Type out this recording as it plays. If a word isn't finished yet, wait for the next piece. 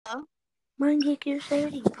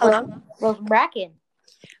Hello? Well, Bracken.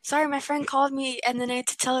 Sorry, my friend called me, and then I had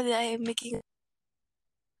to tell her that I am making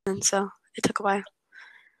and so it took a while.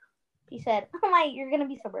 He said, "Oh my, you're gonna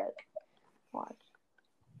be so broke." Watch.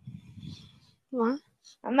 What?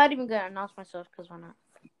 I'm not even gonna announce myself because why not?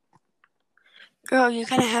 Girl, you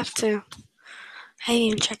kind of have to. I didn't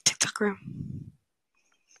even check TikTok room.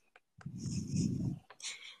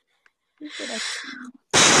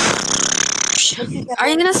 Are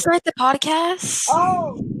you gonna start the podcast?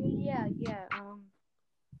 Oh, yeah.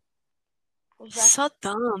 So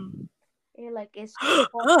dumb. You're like, it's...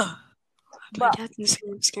 My dad's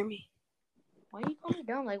Instagram scared me. Why you calling me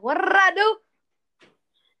dumb? Like, what did I do?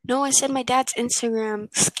 No, I said my dad's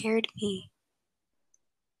Instagram scared me.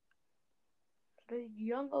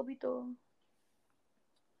 Young Obito.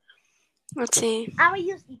 Let's see. I'm gonna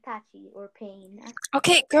use Itachi or Pain.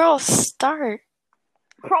 Okay, girl, start.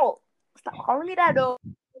 Bro, stop calling me that though.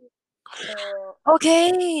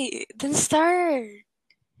 Okay, then start.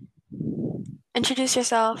 Introduce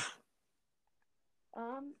yourself.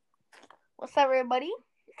 What's up, everybody?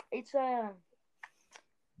 It's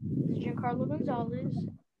Giancarlo Gonzalez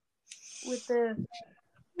with the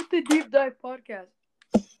Deep Dive Podcast.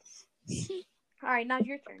 All right, now it's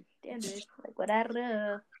your turn. Damn, dude. Like,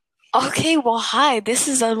 whatever. Okay, well, hi. This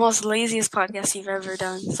is the most laziest podcast you've ever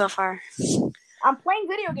done so far. I'm playing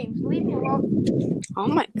video games. Leave me alone. Oh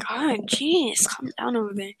my god, jeez, calm down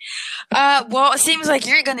over there. Well, it seems like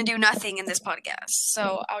you're gonna do nothing in this podcast,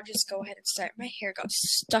 so I'll just go ahead and start. My hair got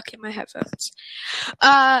stuck in my headphones.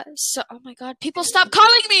 Oh my god, people stop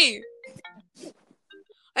calling me!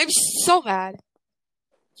 I'm so mad.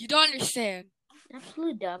 You don't understand.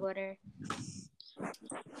 Absolute dog water.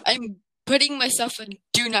 I'm putting myself in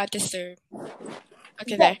Do Not Disturb.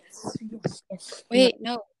 Okay, there. Yes. Wait,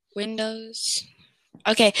 no. Windows.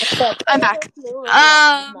 Okay, I'm back.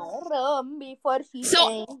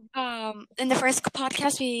 In the first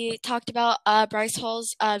podcast, we talked about Bryce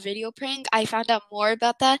Hall's video prank. I found out more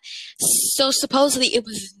about that. So supposedly, it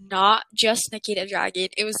was not just Nikita Dragon.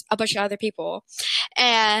 It was a bunch of other people.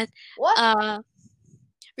 And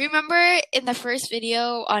remember in the first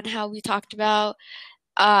video on how we talked about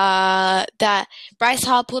that Bryce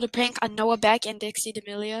Hall pulled a prank on Noah Beck and Dixie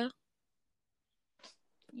D'Amelio?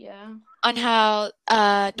 Yeah. On how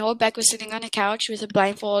Noah Beck was sitting on a couch with a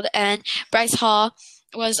blindfold and Bryce Hall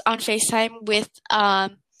was on FaceTime with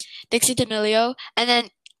Dixie D'Amelio, and then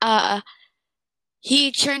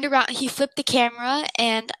he turned around, he flipped the camera,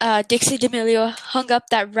 and Dixie D'Amelio hung up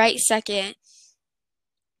that right second.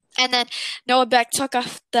 And then Noah Beck took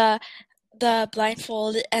off the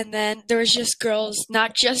blindfold, and then there was just girls,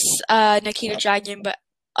 not just Nikita Dragon, but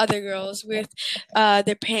other girls with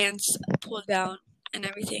their pants pulled down and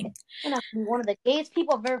everything. And I'm one of the gayest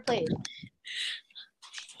people I've ever played.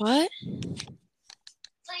 What? I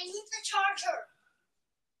need the charger.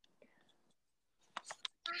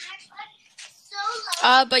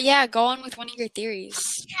 But yeah, go on with one of your theories.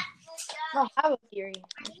 I have a theory.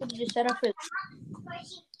 I should just set up for.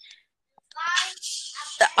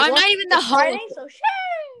 I'm not even the host. Friday, so shit.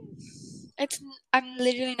 I'm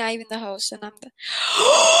literally not even the host, and I'm the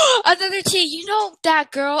another tea. You know that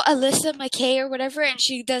girl Alyssa McKay or whatever, and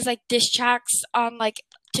she does like diss tracks on like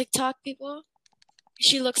TikTok people.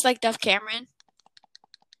 She looks like Duff Cameron.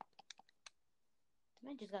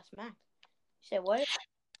 Man just got smacked. You said what?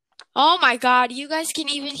 Oh my god, you guys can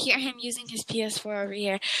even hear him using his PS4 over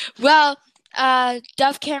here. Well,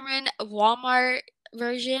 Duff Cameron Walmart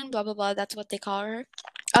version, blah blah blah, that's what they call her.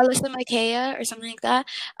 Alyssa McKay or something like that.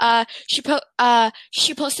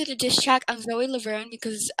 She posted a diss track on Zoe Laverne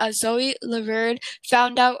because Zoe Laverne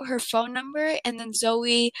found out her phone number, and then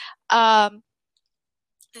Zoe Is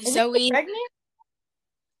she pregnant?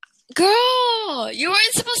 Girl, you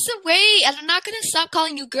weren't supposed to wait, and I'm not gonna stop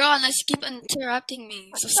calling you girl unless you keep interrupting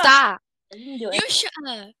me. So stop. You shut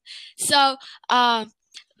up. So,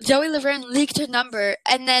 Zoe Laverne leaked her number,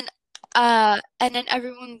 and then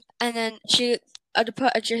she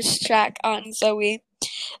put a diss track on Zoe,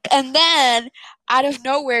 and then out of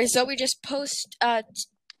nowhere, Zoe just posts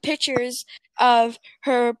pictures of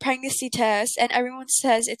her pregnancy test, and everyone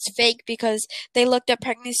says it's fake because they looked at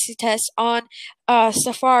pregnancy tests on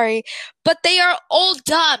Safari, but they are all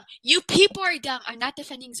dumb. You people are dumb. I'm not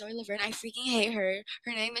defending Zoe Laverne. I freaking hate her.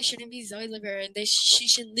 Her name shouldn't be Zoe Laverne. She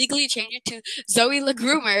should legally change it to Zoe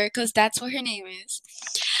LaGroomer because that's what her name is.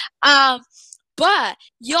 But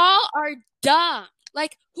y'all are dumb.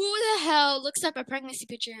 Like, who the hell looks up a pregnancy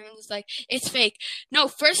picture and was like, it's fake? No,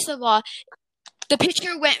 first of all, the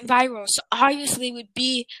picture went viral, so obviously it would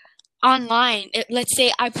be online. Let's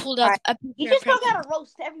say I pulled up a picture. You just don't gotta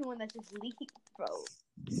roast everyone that just leaked, bro.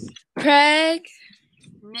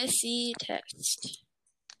 pregnancy test.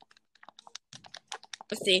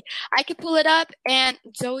 Let's see. I could pull it up, and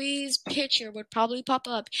Zoe's picture would probably pop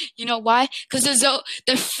up. You know why? Because the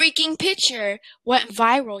freaking picture went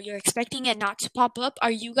viral. You're expecting it not to pop up?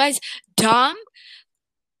 Are you guys dumb?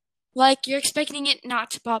 Like, you're expecting it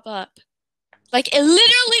not to pop up. Like, it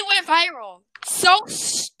literally went viral. So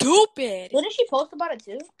stupid. Didn't she post about it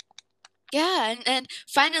too? Yeah, and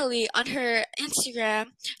finally on her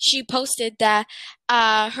Instagram, she posted that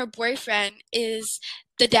her boyfriend is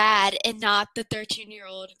the dad and not the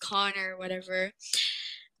 13-year-old Connor or whatever,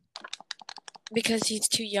 because he's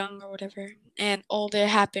too young or whatever, and all that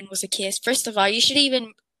happened was a kiss. First off, you should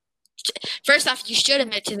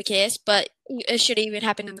admit to the kiss, but it should even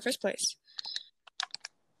happen in the first place.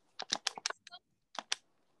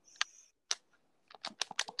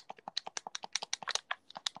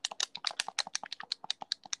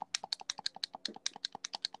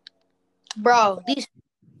 Bro, these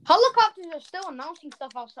helicopters are still announcing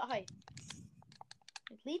stuff outside. Like,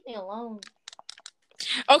 leave me alone.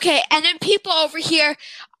 Okay, and then people over here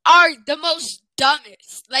are the most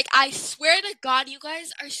dumbest. Like, I swear to God, you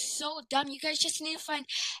guys are so dumb. You guys just need to find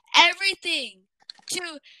everything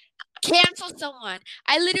to cancel someone.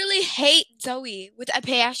 I literally hate Zoe with a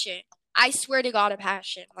passion. I swear to God, a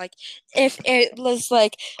passion. Like, if it was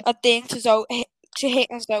like a thing to hate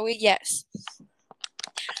on Zoe, yes.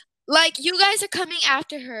 Like, you guys are coming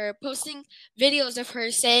after her, posting videos of her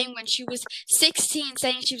saying when she was 16,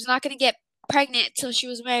 saying she was not going to get pregnant till she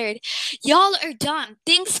was married. Y'all are dumb.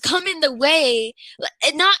 Things come in the way.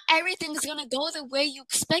 Not everything's going to go the way you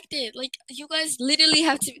expected. Like, you guys literally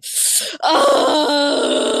have to...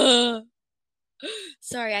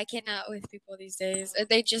 Sorry, I cannot with people these days.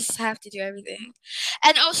 They just have to do everything.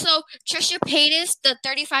 And also, Trisha Paytas, the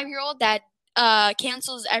 35-year-old that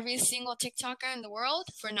cancels every single TikToker in the world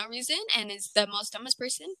for no reason and is the most dumbest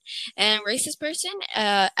person and racist person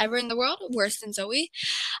ever in the world, worse than Zoe.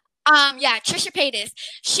 Yeah, Trisha Paytas.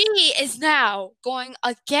 She is now going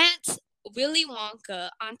against Willy Wonka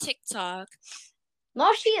on TikTok.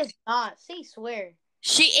 No, she is not. Say swear.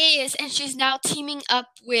 She is, and she's now teaming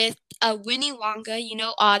up with Winnie Wonka, you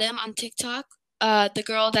know, Autumn on TikTok. The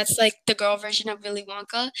girl that's like the girl version of Willy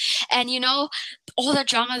Wonka. And you know, all the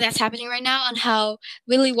drama that's happening right now on how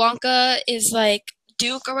Willy Wonka is like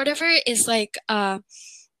Duke or whatever is like that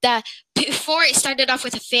before it started off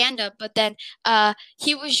with a fandom, but then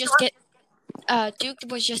he was just Duke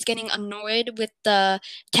was just getting annoyed with the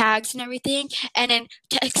tags and everything, and then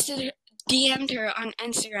DM'd her on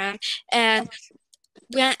Instagram and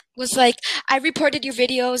was like, I reported your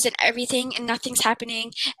videos and everything and nothing's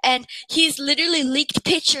happening, and he's literally leaked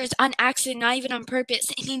pictures on accident, not even on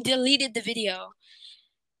purpose, and he deleted the video.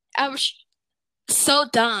 I was so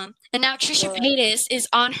dumb. And now Trisha Paytas is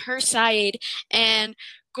on her side and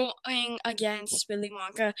going against Willy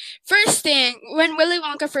Wonka. First thing, when Willy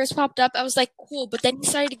Wonka first popped up, I was like, cool, but then he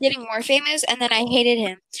started getting more famous, and then I hated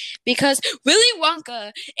him. Because Willy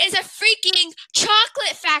Wonka is a freaking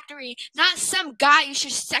chocolate factory, not some guy you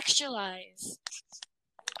should sexualize.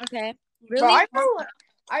 Okay? Bro, I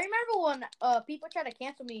remember when people tried to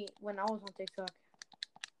cancel me when I was on TikTok.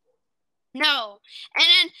 No.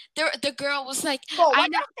 And then the girl was like, Bro, what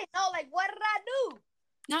did I say? No, like, what did I do?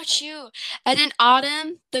 Not you. And then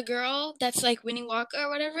Autumn, the girl that's like Winnie Walker or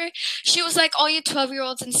whatever, she was like, all you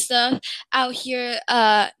 12-year-olds and stuff out here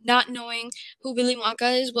not knowing who Willy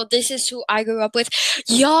Wonka is. Well, this is who I grew up with.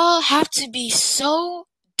 Y'all have to be so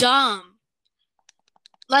dumb.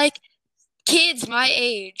 Like, kids my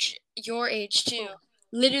age, your age too,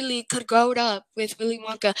 literally could grow up with Willy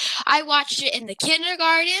Wonka. I watched it in the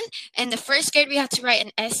kindergarten. In the first grade, we had to write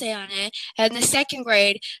an essay on it. And the second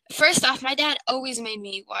grade, first off, my dad always made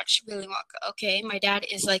me watch Willy Wonka. Okay, my dad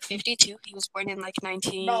is like 52. He was born in like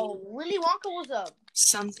 19. Bro, Willy Wonka was a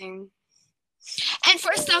something. And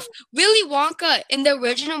first off, Willy Wonka in the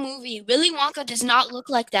original movie, Willy Wonka does not look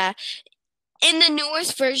like that. In the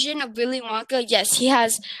newest version of Willy Wonka, yes, he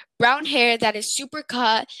has brown hair that is super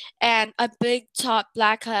cut and a big top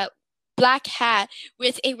black hat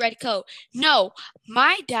with a red coat. No,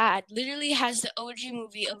 my dad literally has the OG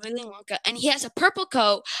movie of Willy Wonka, and he has a purple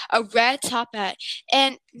coat, a red top hat,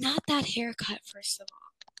 and not that haircut, first of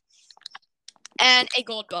all, and a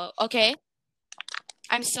gold bow, okay?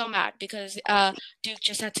 I'm so mad because Duke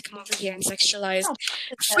just had to come over here and sexualize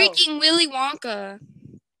freaking Willy Wonka.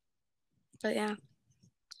 But yeah.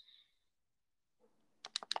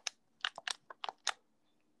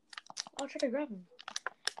 I'll try to grab him.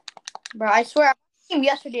 Bro, I swear, I played him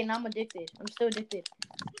yesterday and I'm addicted. I'm still addicted.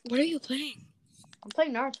 What are you playing? I'm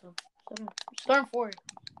playing Naruto. Storm 4.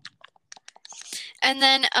 And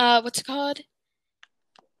then what's it called?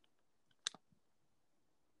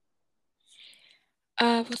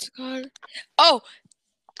 What's it called? Oh,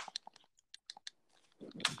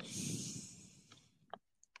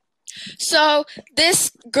 so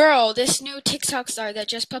this girl, this new TikTok star that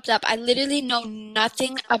just popped up, I literally know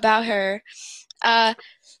nothing about her. Uh,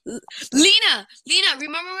 Lena,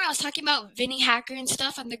 remember when I was talking about Vinny Hacker and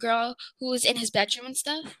stuff, and the girl who was in his bedroom and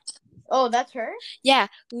stuff? Oh, that's her? Yeah,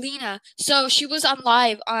 Lena. So she was on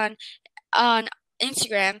live on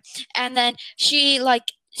Instagram, and then she like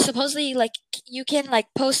supposedly like you can like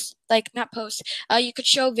post like not post you could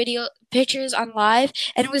show video pictures on live,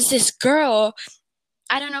 and it was this girl.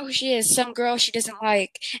 I don't know who she is, some girl she doesn't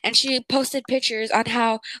like, and she posted pictures on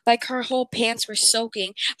how like her whole pants were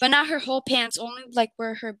soaking, but not her whole pants, only like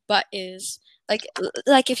where her butt is, like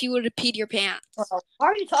if you would have peed your pants. Why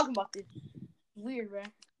are you talking about this? Weird, bro.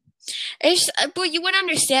 But you wouldn't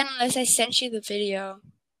understand unless I sent you the video,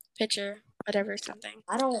 picture, whatever, something.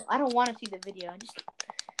 I don't want to see the video. I just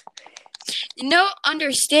No,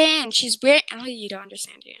 understand. She's wearing. Oh, you don't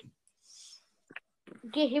understand, you.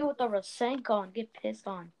 get hit with a Rasenko, get pissed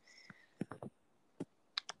on.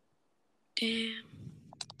 Damn.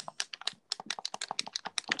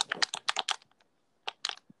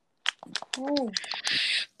 Oh.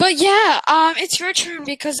 But yeah, it's your turn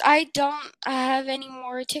because I don't have any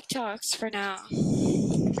more TikToks for now.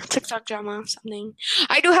 TikTok drama, something.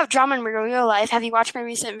 I do have drama in real life. Have you watched my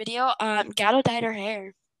recent video? Gato dyed her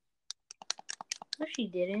hair. No, she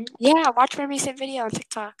didn't. Yeah, watch my recent video on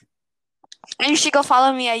TikTok. And you should go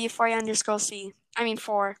follow me at @euphoria_c. I mean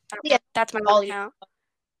 4. Yeah, that's my follow account.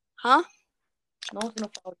 Huh? No one's gonna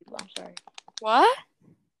follow you. I'm sorry. What?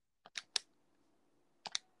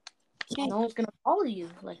 Yeah. No one's gonna follow you.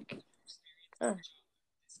 Like, how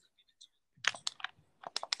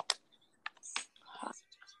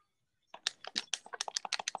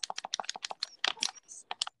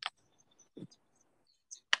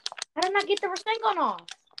did I not get the Rasenko off?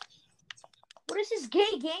 What is this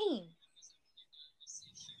gay game?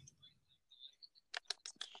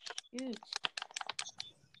 Dude.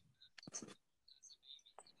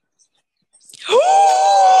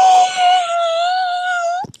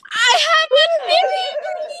 I have a theory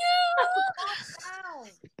for you.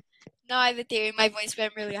 No, I have a theory. My voice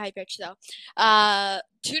went really high pitched though.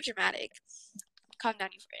 Too dramatic. Calm down,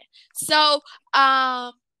 Euphoria. So,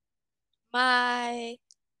 my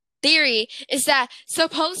theory is that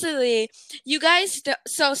supposedly you guys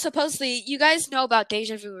know about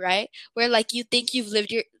deja vu, right? Where like you think you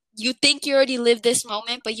already lived this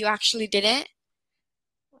moment, but you actually didn't.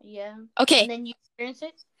 Yeah. Okay. And then you experience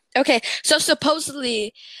it? Okay, so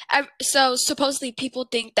supposedly people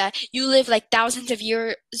think that you live like thousands of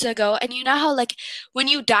years ago, and you know how like when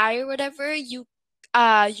you die or whatever, you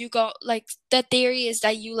go like the theory is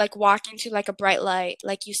that you like walk into like a bright light,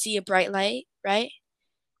 like you see a bright light, right?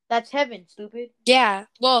 That's heaven, stupid. Yeah.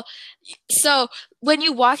 Well, so when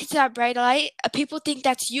you walk into that bright light, people think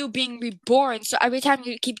that's you being reborn. So every time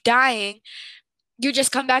you keep dying, you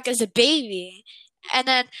just come back as a baby. And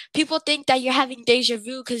then people think that you're having deja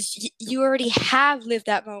vu because you already have lived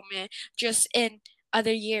that moment just in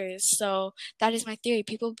other years. So that is my theory.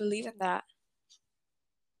 People believe in that.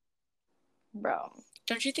 Bro.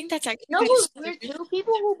 Don't you think that's actually You know who's weird too?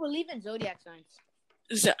 People who believe in zodiac signs.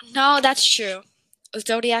 No, that's true.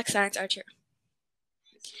 Zodiac signs are true.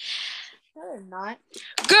 No, they're not.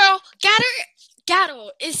 Girl,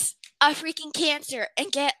 Gato is a freaking Cancer,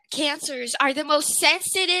 and Cancers are the most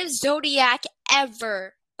sensitive zodiac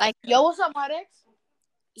ever. Like, yo, what's up, Madex?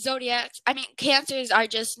 Cancers are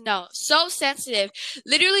just so sensitive.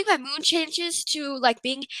 Literally, my mood changes to like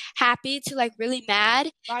being happy to like really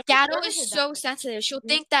mad. Gato is so sensitive. She'll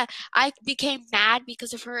think that I became mad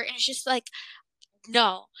because of her, and it's just like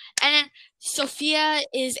no. And then Sophia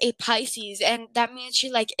is a Pisces, and that means she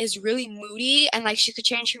like is really moody and like she could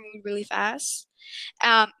change her mood really fast.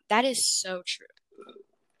 That is so true.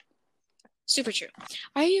 Super true.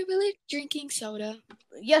 Are you really drinking soda?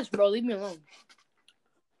 Yes, bro. Leave me alone.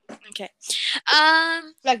 Okay.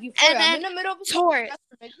 Like you, I'm in the middle of a Taurus.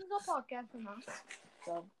 podcast now.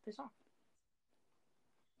 So piss off.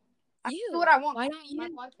 I do what I want. Why don't you? My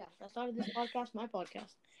podcast. I started this podcast. My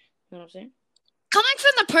podcast. You know what I'm saying? Coming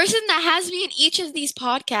from the person that has me in each of these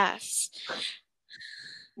podcasts.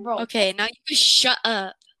 Bro. Okay, now you can shut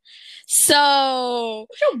up. So.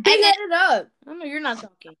 Shut your big headed up. I know you're not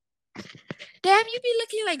talking. Damn, you be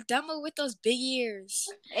looking like Dumbo with those big ears.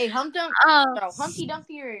 Hey, Humpty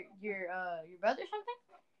Dumpty, your brother or something?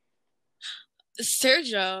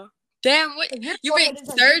 Sergio. Damn, what you bring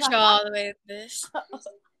Sergio all the way with this?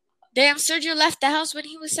 Damn, Sergio left the house when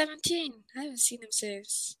he was 17. I haven't seen him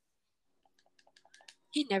since.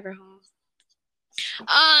 He never home.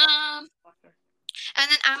 And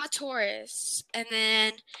then I'm a Taurus. And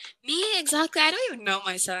then me, exactly, I don't even know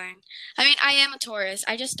my sign. I mean, I am a Taurus.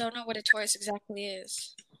 I just don't know what a Taurus exactly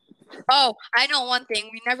is. Oh, I know one thing.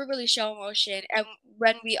 We never really show emotion. And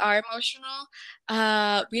when we are emotional,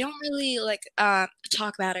 we don't really,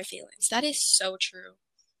 talk about our feelings. That is so true.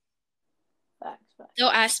 Facts. They'll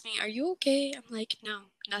ask me, are you okay? I'm like,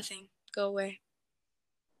 no, nothing. Go away.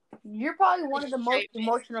 You're probably one of the most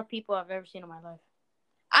emotional people I've ever seen in my life.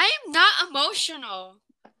 I am not emotional.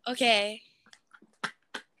 Okay.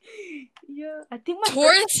 Yeah, I think my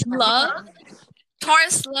Taurus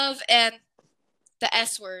love, and the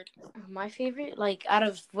S word. My favorite, like out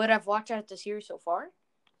of what I've watched out of the series so far,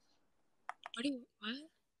 What?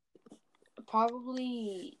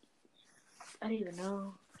 probably, I don't even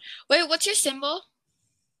know. Wait, what's your symbol?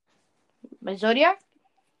 My zodiac?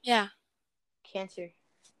 Yeah. Cancer.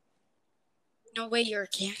 No way, you're a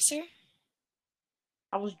Cancer?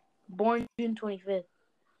 I was born June 25th.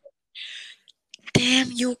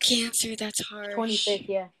 Damn, you Cancer, that's harsh. 25th,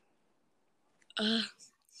 yeah.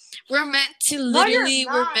 We're meant to No, you're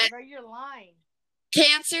not, bro. You're lying.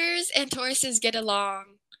 Cancers and Tauruses get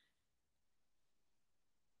along.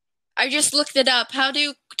 I just looked it up. How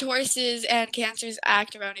do Tauruses and Cancers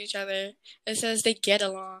act around each other? It says they get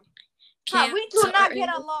along. We do not get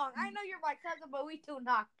along. I know you're my cousin, but we do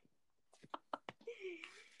not.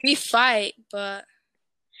 We fight, but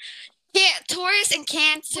Taurus and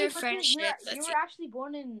Cancer friendship. You were actually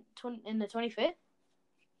born in the 25th?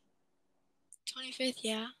 25th,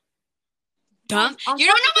 yeah. Dumb. You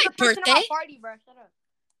don't know my birthday? Party, bro. Shut up.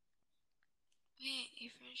 Wait, a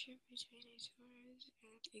friendship between a Taurus and a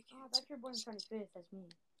Cancer. Oh, I thought you were born 25th. That's me.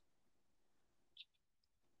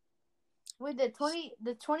 Wait,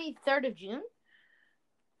 the 23rd of June?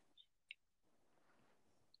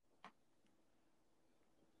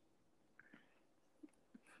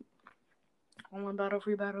 Online battle,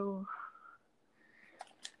 free battle.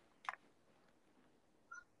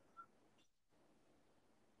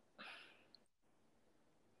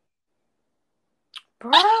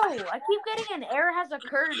 Bro, I keep getting an error has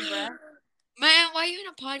occurred, bro. Man, why are you in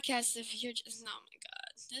a podcast if you're just... Oh my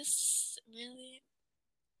god. This really...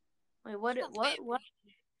 Wait, what?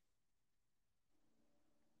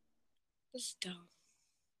 This is dumb.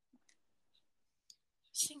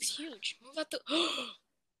 This thing's huge. Move out the...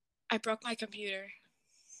 I broke my computer.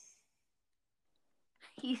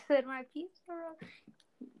 He said my pizza.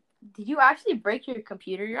 Did you actually break your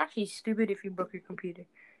computer? You're actually stupid if you broke your computer.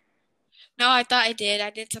 No, I thought I did. I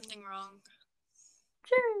did something wrong.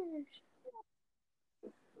 Cheers.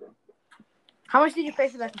 How much did you pay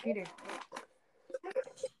for that computer?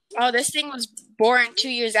 Oh, this thing was born 2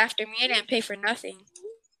 years after me. I didn't pay for nothing.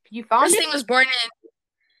 You found this thing was born in...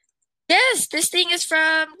 Yes, this thing is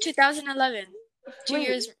from 2011. 2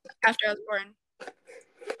 years after I was born.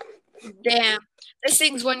 Damn. This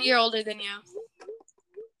thing's 1 year older than you.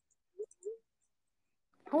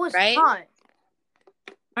 Who is right? Not?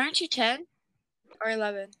 Aren't you 10 or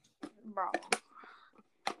 11? Bro.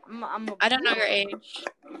 I don't know your age.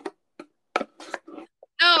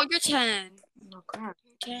 No, you're 10. Oh, crap.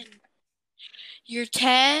 You're 10. You're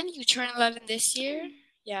 10? You turn 11 this year?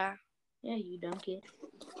 Yeah. Yeah, you dumb kid.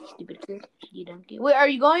 Stupid kid. You dumb kid. Wait, are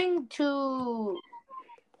you going to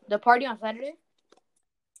the party on Saturday?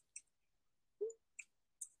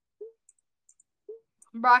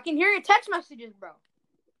 Bro, I can hear your text messages, bro.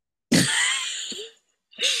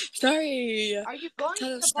 Sorry. Are you going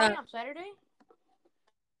to the party on Saturday?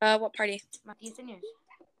 What party? Matias Seniors.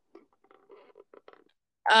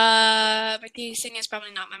 Matias Seniors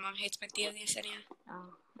probably not. My mom hates Matias Seniors.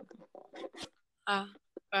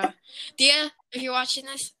 Dia, if you're watching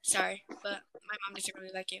this, sorry, but my mom doesn't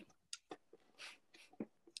really like you.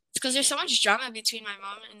 It's because there's so much drama between my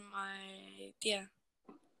mom and my Dia.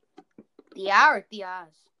 Dia or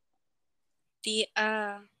Diaz?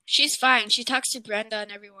 Dia. She's fine. She talks to Brenda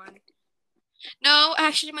and everyone. No,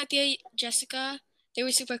 actually, my Tia Jessica, they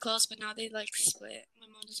were super close, but now they split. My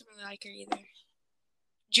mom doesn't really like her either.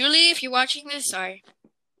 Julie, if you're watching this, sorry.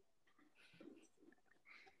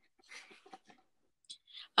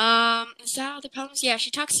 Is that all the problems? Yeah, she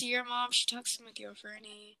talks to your mom. She talks to Mateo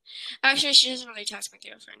Fernie. Actually, she doesn't really talk to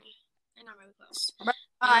Mateo Fernie. They're not really close.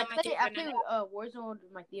 I play Warzone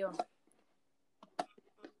with my Theo.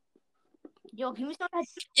 Yo, can we start that?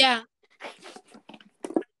 Yeah.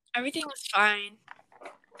 Everything was fine.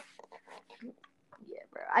 Yeah,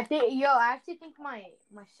 bro. I actually think my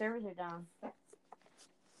servers are down.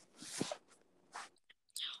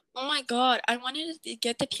 Oh my God, I wanted to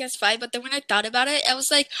get the PS5, but then when I thought about it, I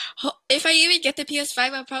was like, if I even get the PS5,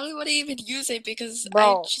 I probably wouldn't even use it because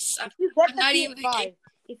Bro, I'm if you get the not even a PS5,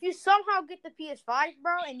 if you somehow get the PS5,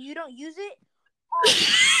 bro, and you don't use it,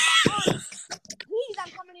 please,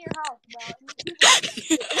 I'm coming to your house, bro.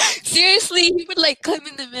 Seriously, he would like come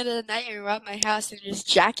in the middle of the night and rob my house and just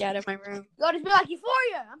jack out of my room. Yo, just be like,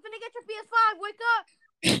 ft'u4ria, I'm finna get your PS5, wake up.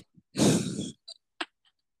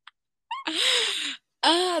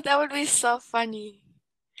 That would be so funny.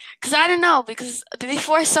 Cause I don't know, because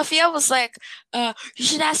before Sophia was like, you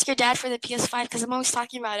should ask your dad for the PS5 because I'm always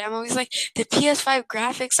talking about it. I'm always like, the PS5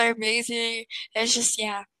 graphics are amazing. It's just,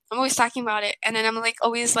 yeah, I'm always talking about it. And then I'm like,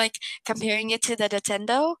 always like comparing it to the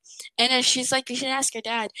Nintendo. And then she's like, you should ask your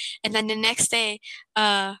dad. And then the next day,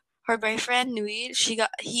 her boyfriend, Nui,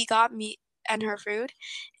 he got me and her food.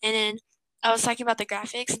 And then I was talking about the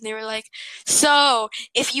graphics and they were like, so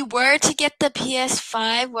if you were to get the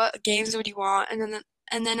PS5, what games would you want?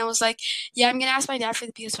 And then I was like, yeah, I'm gonna ask my dad for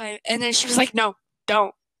the PS5. And then she was like, no,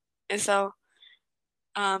 don't. And so,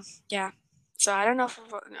 yeah. So I don't know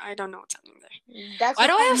I don't know what's happening there. That's Why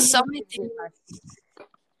do I what have so many things?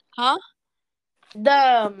 Huh?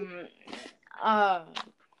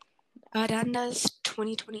 Aranda's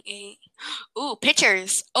 2028. Ooh,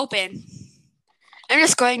 pictures. Open. I'm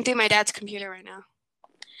just going through my dad's computer right now.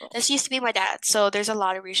 This used to be my dad, so there's a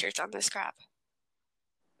lot of research on this crap.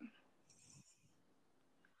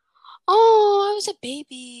 Oh, I was a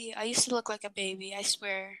baby. I used to look like a baby, I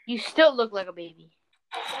swear. You still look like a baby.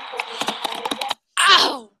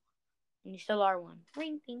 Ow! And you still are one.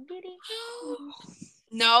 Ring, ding, ding, ding.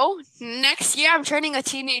 No, next year I'm turning a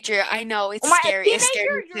teenager. I know, it's Am I a scary. It's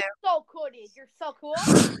scary teenager? too. You're so cool, dude. You're so cool.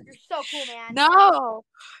 You're so cool, man. No,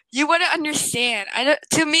 you wouldn't understand.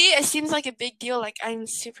 To me, it seems like a big deal. Like, I'm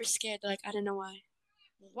super scared. Like, I don't know why.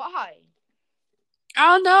 Why? I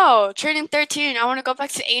don't know. Turning 13, I want to go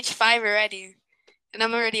back to age 5 already. And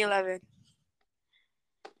I'm already 11.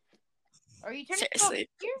 Are you turning 12 Seriously.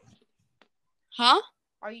 this year? Huh?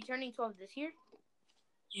 Are you turning 12 this year?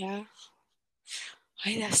 Yeah.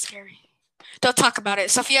 Why is that scary? Don't talk about it.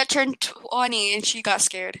 Sophia turned 20 and she got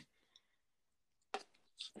scared.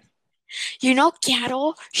 You know,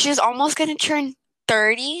 Carol, she's almost going to turn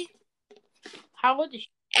 30. How old is she?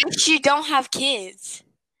 And she don't have kids.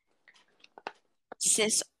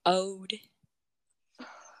 Sis owed.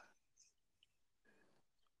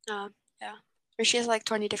 Yeah. Or she has like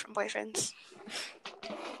 20 different boyfriends.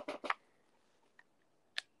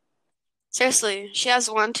 Seriously, she has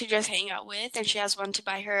one to just hang out with, and she has one to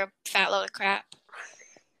buy her a fat load of crap.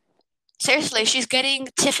 Seriously, she's getting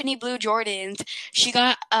Tiffany blue Jordans. She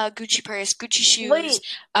got a Gucci purse, Gucci shoes. Wait,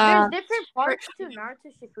 there's different parts to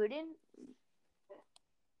Naruto Shippuden?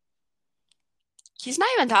 He's not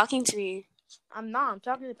even talking to me. I'm not. I'm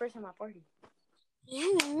talking to the person at my party.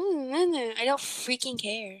 I don't freaking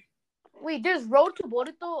care. Wait, there's Road to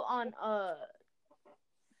Boruto on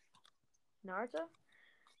Naruto?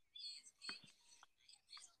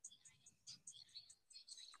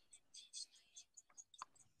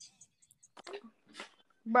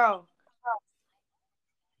 Bro.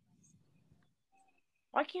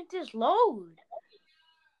 Why can't this load?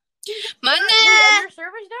 Money! Wait, are your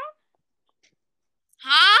servers down?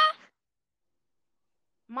 Huh?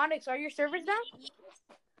 Monix, are your servers down?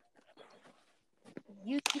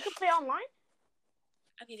 You can play online?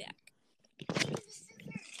 I'll be back.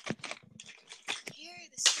 Here,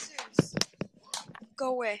 the scissors.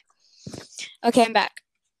 Go away. Okay, I'm back.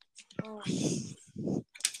 Oh.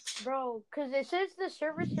 Bro, because it says the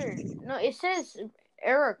servers are... No, it says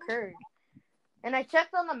error occurred. And I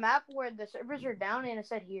checked on the map where the servers are down and it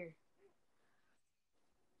said here.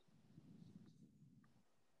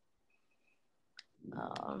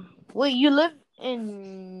 Wait, you live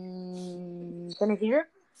in San Isidro?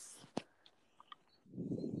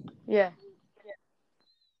 Yeah.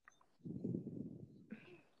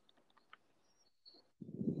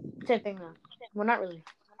 Same thing though. Well, not really.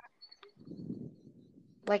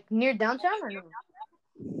 Like near downtown or no?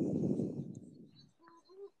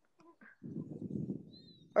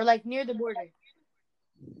 Or like near the border?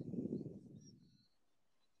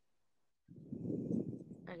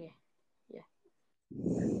 Okay. Yeah.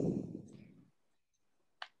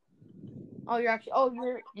 Oh,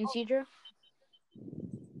 you're in Cedro?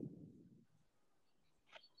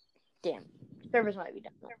 Damn. Servers might be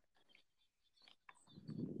down.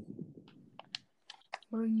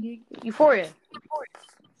 ft''u4ria.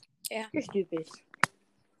 Yeah. You're stupid.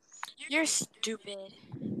 You're stupid.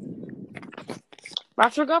 I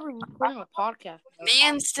forgot we're recording a podcast.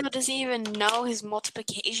 Man still doesn't even know his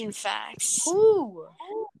multiplication facts. Who?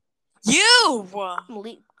 You!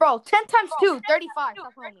 Bro, 10 times 2, 35.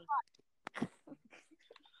 Stop telling me.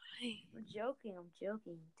 I'm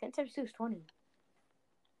joking. 10 times 2 is 20.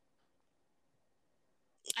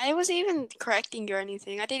 I wasn't even correcting you or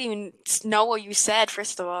anything. I didn't even know what you said,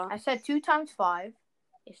 first of all. I said 2 times 5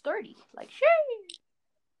 is 30. Like, shit.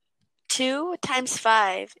 2 times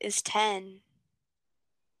 5 is 10.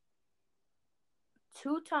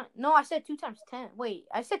 2 times... No, I said 2 times 10. Wait,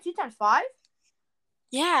 I said 2 times 5?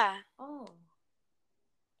 Yeah. Oh.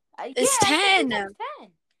 It's I said 10. 2 times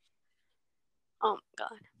 10. Oh, my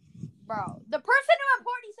God. Bro, the person who I'm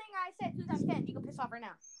party saying I said 2 times 10. You can piss off right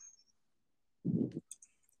now.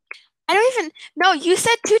 I don't even... No, you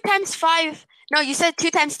said 2 times 5. No, you said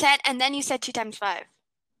 2 times 10, and then you said 2 times 5.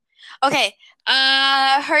 Okay.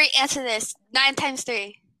 Hurry, answer this. 9 times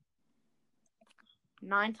 3.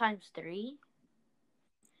 9 times 3?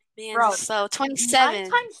 Man, Bro, so 27.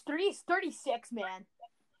 9 times 3 is 36, man.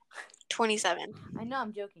 27. I know,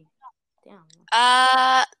 I'm joking. Damn.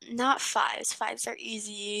 Not 5s. 5s are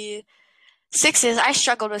easy. 6s. I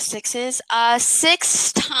struggled with 6s.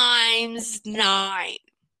 6 times 9.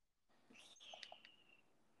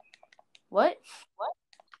 What?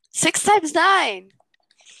 6 times 9.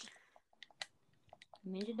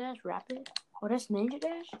 Ninja Dash Rapid? Oh, that's Ninja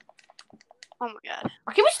Dash? Oh my God.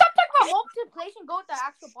 Can we stop talking about multiplication and go with the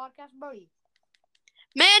actual podcast, buddy?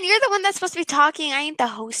 Man, you're the one that's supposed to be talking. I ain't the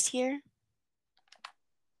host here.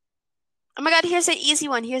 Oh my God, here's an easy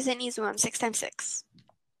one. 6 times 6.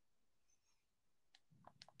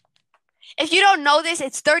 If you don't know this,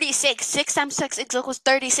 it's 36. 6 times 6 equals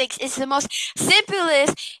 36. It's the most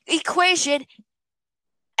simplest equation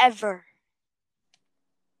ever.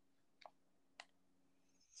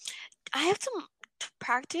 I have to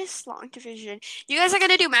practice long division. You guys are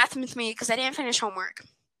going to do math with me because I didn't finish homework.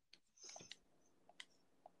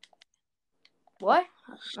 What?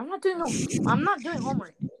 I'm not doing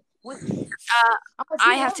homework with you.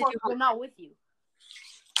 I have to do homework, but not with you.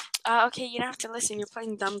 Okay, you don't have to listen. You're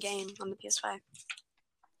playing dumb game on the PS5.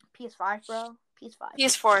 PS5, bro. PS5.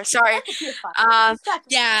 PS4. Sorry. PS5.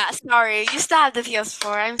 Yeah. Sorry. You still have the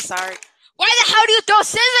PS4. I'm sorry. Why the hell do you throw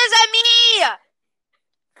scissors at me?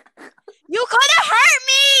 You could have hurt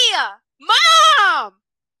me, Mom.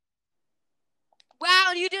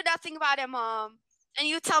 Wow, you do nothing about it, Mom. And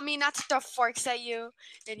you tell me not to throw forks at you,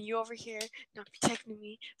 and you over here not protecting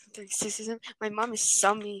me from throwing scissors at me. My mom is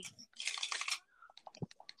so mean.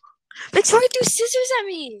 Victoria threw scissors at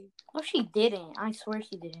me. Oh, she didn't. I swear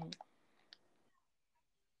she didn't.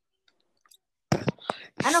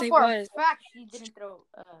 I know for a fact she didn't throw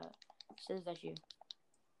scissors at you.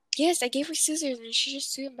 Yes, I gave her scissors, and she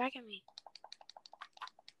just threw them back at me.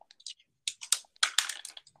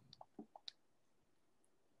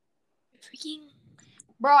 Freaking...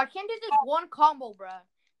 Bro, I can't do this one combo, bro.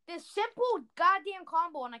 This simple goddamn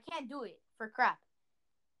combo, and I can't do it for crap.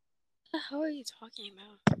 What the hell are you talking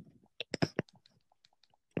about?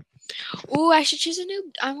 Ooh, I should choose a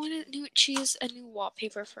new... I want to choose a new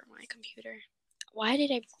wallpaper for my computer. Why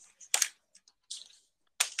did I...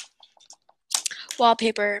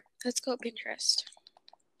 Wallpaper. Let's go Pinterest.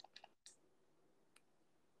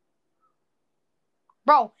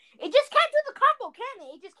 Bro, it just can't do the combo, can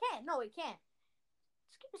it? It just can't. No, it can't.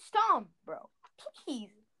 Just give me stomp, bro.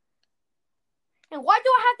 Please. And why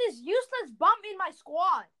do I have this useless bump in my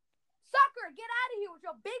squad? Sucker, get out of here with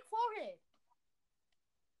your big forehead.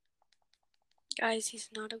 Guys, he's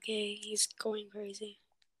not okay. He's going crazy.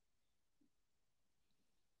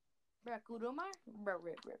 Bro, Kuruma? Bro.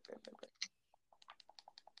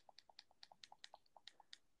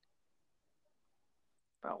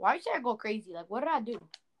 Bro, why should I go crazy? Like, what did I do?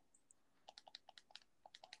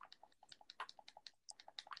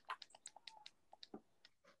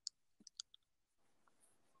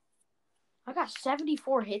 I got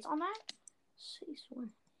 74 hits on that? I swear.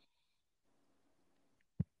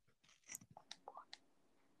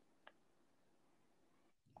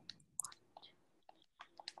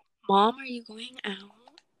 Mom, are you going out?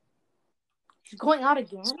 She's going out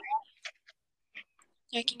again?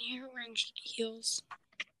 I can hear her wearing heels.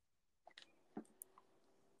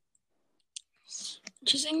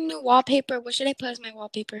 Choosing new wallpaper. What should I put as my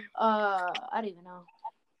wallpaper? I don't even know.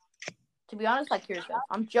 To be honest, like yourself.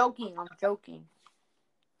 I'm joking.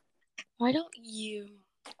 Why don't you?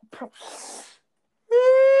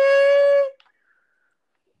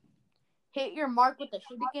 Hit your mark with a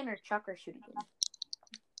shuriken or chucker shuriken.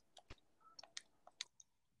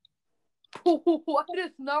 Why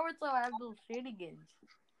does Naruto have those shurikens?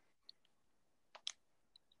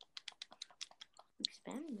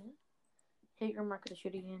 Expanding it. Hit your mark with a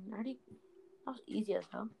shuriken. That was easy as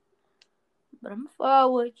hell. But I'm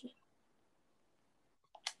forward.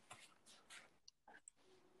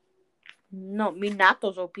 No,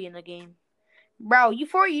 Minato's OP in the game. Bro,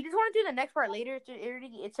 ft'u4ria, you just want to do the next part later?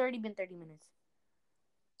 It's already been 30 minutes.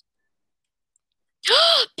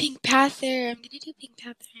 Pink Panther. I'm gonna do Pink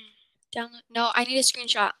Panther. Download. No, I need a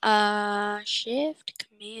screenshot. Shift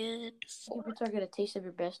Command 4. Give Target a taste of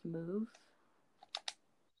your best move.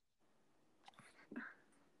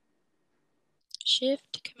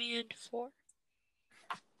 Shift Command 4.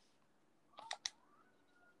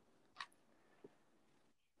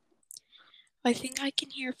 I think I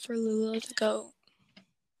can hear for Lula the goat.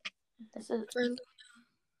 This is For Lula.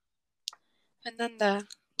 Fernanda.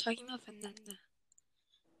 Talking about Fernanda.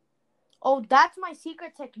 Oh, that's my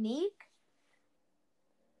secret technique.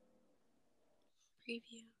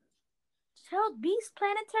 Preview. Tell Beast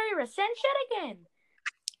Planetary Rescend shit again.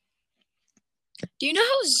 Do you know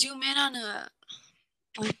how to zoom in on a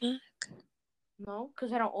iMac? No,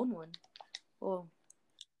 because I don't own one. Well,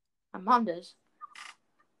 my mom does.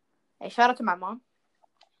 Hey, shout out to my mom.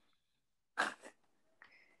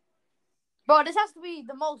 Bro, this has to be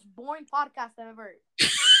the most boring podcast I've ever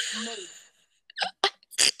made.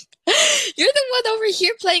 You're the one over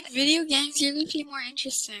here playing video games. You're gonna be more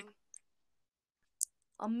interesting.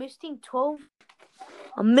 I'm missing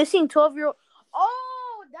 12-year-old.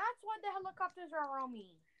 Oh, that's why the helicopters are around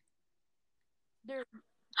me. They're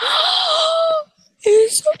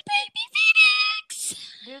It's a baby Phoenix.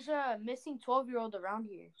 There's a missing 12-year-old around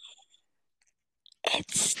here.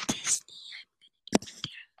 It's Disney.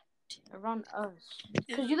 Around us.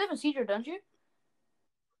 Because you live in Cedar, don't you?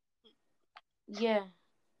 Yeah.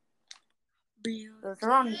 It's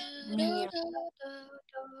around me.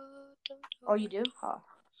 Oh, you do? Oh.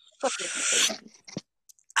 God damn!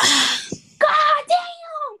 God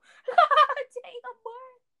damn, boy.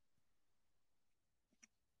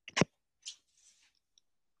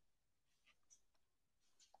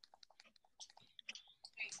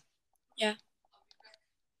 Yeah.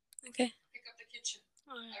 Okay. Pick up the kitchen.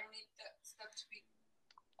 All right. I don't need that stuff to be.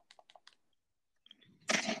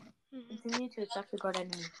 Continue to attack the guard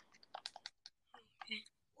enemy.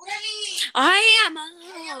 Ready! I am.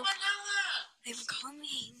 Manila! I'm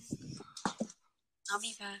coming. I'll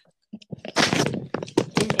be back.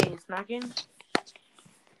 Is A smacking?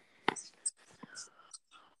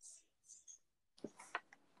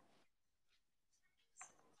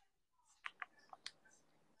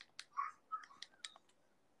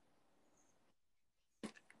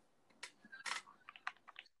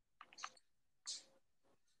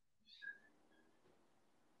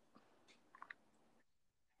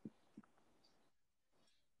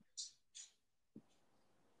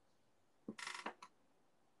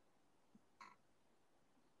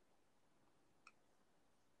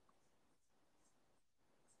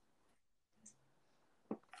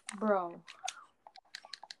 Bro.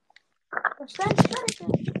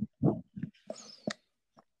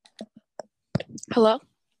 Hello. Hello?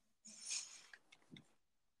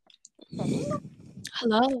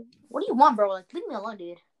 Hello. What do you want, bro? Like, leave me alone,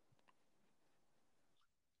 dude.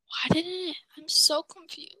 Why didn't it? I'm so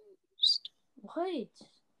confused. What?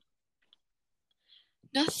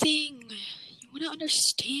 Nothing. You want to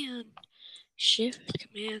understand. Shift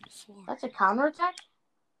Command 4. That's a counterattack?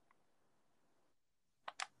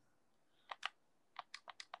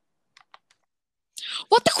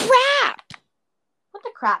 What the crap? What the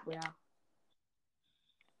crap, bro?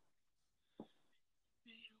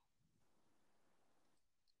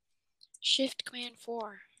 Shift Command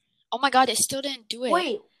 4. Oh my god, it still didn't do it.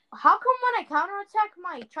 Wait, how come when I counterattack,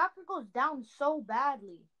 my chakra goes down so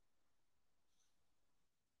badly?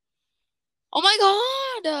 Oh my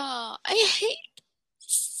god. I hate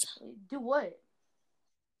this. Do what?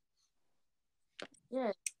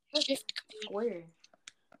 Yeah, Shift Command. square.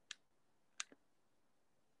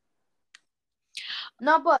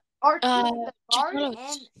 No, but R2 the guard Giancarlo.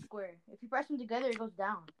 and square. If you press them together, it goes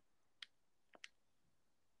down.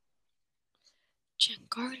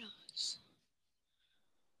 Giancarlo's.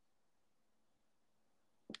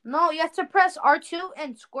 No, you have to press R2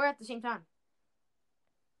 and square at the same time.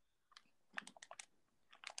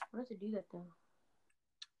 How does it do that, though?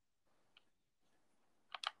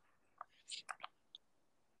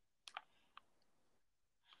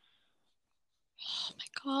 Oh my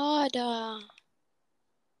god.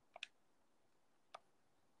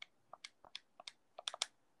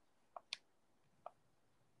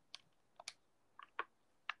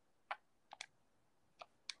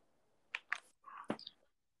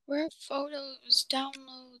 Where are photos,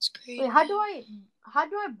 downloads, create. Wait, how do I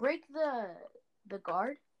break the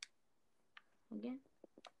guard again?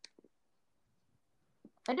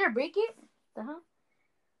 I did I break it? The hell?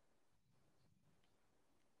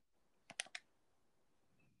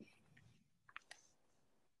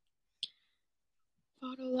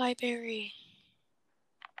 Photo library.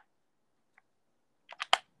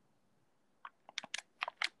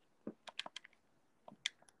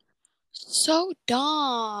 So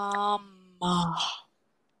dumb.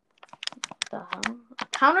 The hell?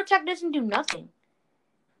 Counterattack doesn't do nothing.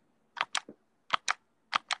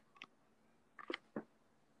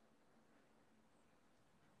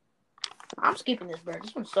 I'm skipping this, bro.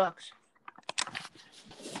 This one sucks.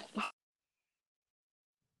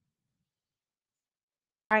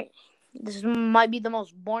 Alright. This might be the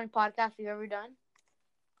most boring podcast we've ever done.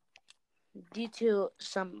 Due to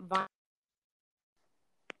some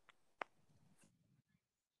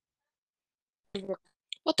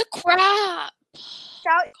What the crap?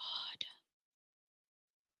 shout. God.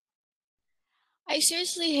 I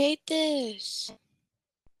seriously hate this.